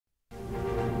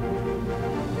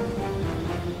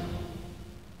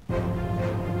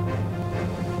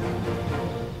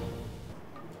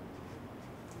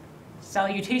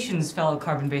Salutations, fellow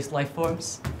carbon-based life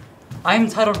forms. I am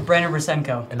titled Brandon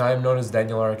Rosenko. And I am known as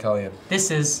Daniel Arkelian.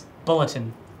 This is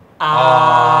Bulletin.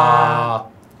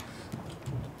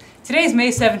 Today is May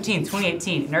 17th,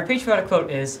 2018, and our patriotic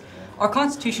quote is, "Our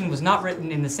Constitution was not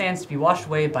written in the sands to be washed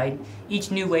away by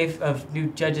each new wave of new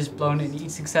judges blown in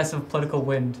each successive political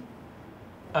wind."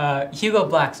 Hugo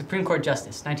Black, Supreme Court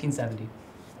Justice, 1970.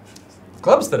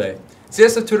 Clubs today.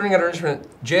 CSF Tutoring at Enrichment,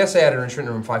 JSA at Enrichment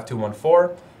in room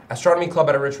 5214, Astronomy Club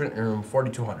at Enrichment in room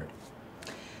 4200.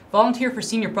 Volunteer for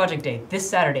Senior Project Day this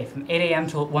Saturday from 8 a.m.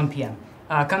 till 1 p.m.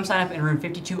 Come sign up in room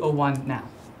 5201 now.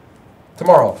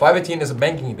 Tomorrow, 5:18 is a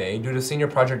banking day due to senior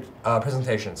project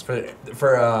presentations with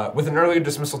an early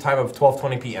dismissal time of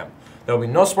 12:20 p.m. There will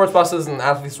be no sports buses, and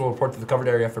athletes will report to the covered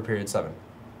area for period 7.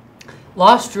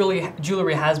 Lost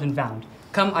jewelry has been found.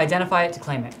 Come identify it to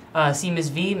claim it. See Ms.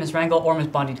 V, Ms. Rangel, or Ms.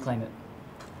 Bondi to claim it.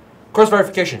 Course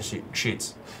verification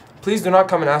sheets. Please do not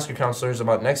come and ask your counselors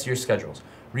about next year's schedules.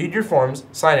 Read your forms,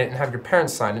 sign it, and have your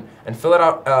parents sign it, and fill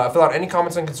out any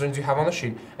comments and concerns you have on the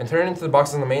sheet, and turn it into the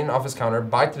boxes on the main office counter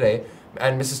by today,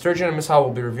 and Mrs. Sturgeon and Ms. Howe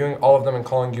will be reviewing all of them and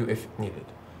calling you if needed.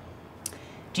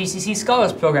 GCC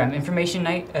Scholars Program. Information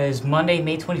night is Monday,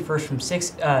 May 21st from 6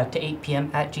 to 8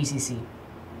 p.m. at GCC.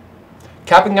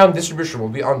 Capping gown distribution will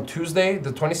be on Tuesday,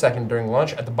 the 22nd, during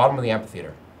lunch at the bottom of the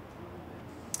amphitheater.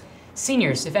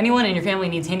 Seniors, if anyone in your family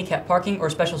needs handicap parking or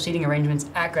special seating arrangements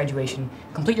at graduation,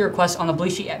 complete your request on the blue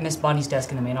sheet at Miss Bondi's desk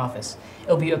in the main office. It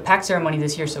will be a packed ceremony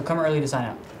this year, so come early to sign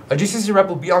up. A GCC rep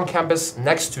will be on campus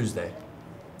next Tuesday.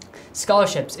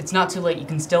 Scholarships, it's not too late. You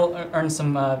can still earn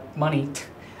some money.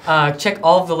 Check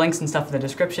all of the links and stuff in the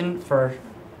description for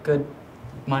good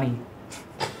money.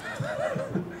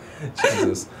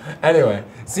 Jesus. Anyway,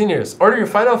 seniors, order your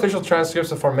final official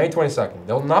transcripts before May 22nd.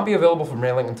 They will not be available for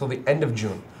mailing until the end of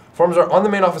June. Forms are on the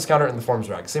main office counter in the forms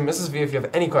rack. See Mrs. V if you have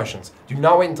any questions. Do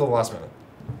not wait until the last minute.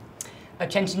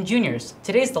 Attention juniors,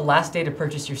 today is the last day to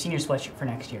purchase your senior sweatshirt for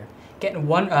next year. Get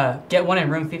one in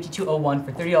room 5201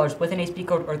 for $30 with an ASP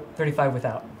code or $35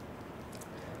 without.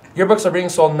 Yearbooks are being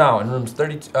sold now in rooms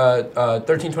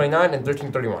 1329 and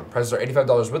 1331. Prices are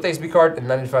 $85 with the ASB card and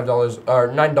 $95 or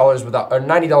 $90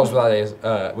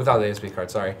 without the ASB card.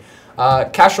 Sorry.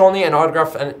 Cash only and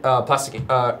autograph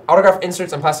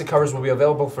inserts and plastic covers will be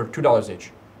available for $2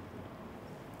 each.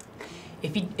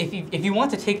 If you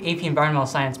want to take AP Environmental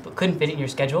Science but couldn't fit it in your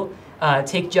schedule,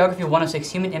 take Geography 106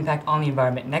 Human Impact on the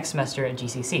Environment next semester at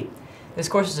GCC. This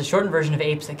course is a shortened version of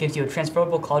APES that gives you a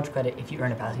transferable college credit if you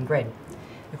earn a passing grade.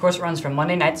 The course runs from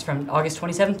Monday nights from August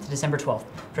 27th to December 12th,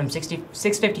 from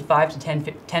 6:55 to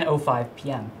 10:05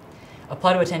 p.m.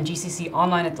 Apply to attend GCC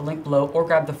online at the link below, or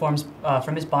grab the forms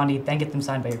from Ms. Bondi, then get them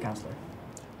signed by your counselor.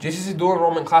 GCC dual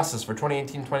enrollment classes for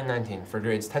 2018-2019 for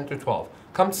grades 10 through 12.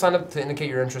 Come to sign up to indicate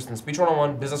your interest in Speech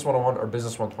 101, Business 101, or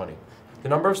Business 120. The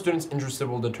number of students interested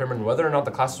will determine whether or not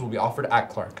the classes will be offered at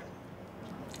Clark.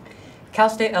 Cal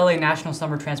State LA National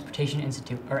Summer Transportation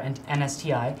Institute, or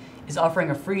NSTI, is offering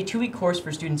a free 2-week course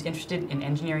for students interested in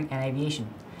engineering and aviation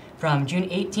from June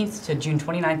 18th to June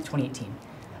 29th, 2018.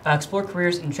 Explore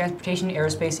careers in transportation,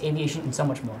 aerospace, aviation, and so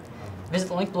much more. Visit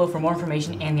the link below for more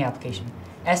information and the application.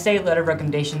 Essay, letter of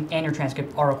recommendation, and your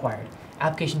transcript are required.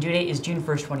 Application due date is June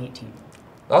 1st, 2018.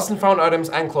 Lost and found items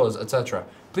and clothes, etc.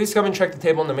 Please come and check the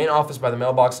table in the main office by the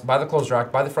mailbox, by the clothes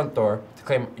rack, by the front door to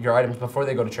claim your items before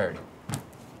they go to charity.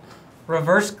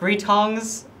 Reverse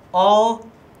greetings, all.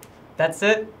 That's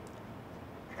it.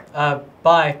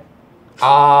 Bye.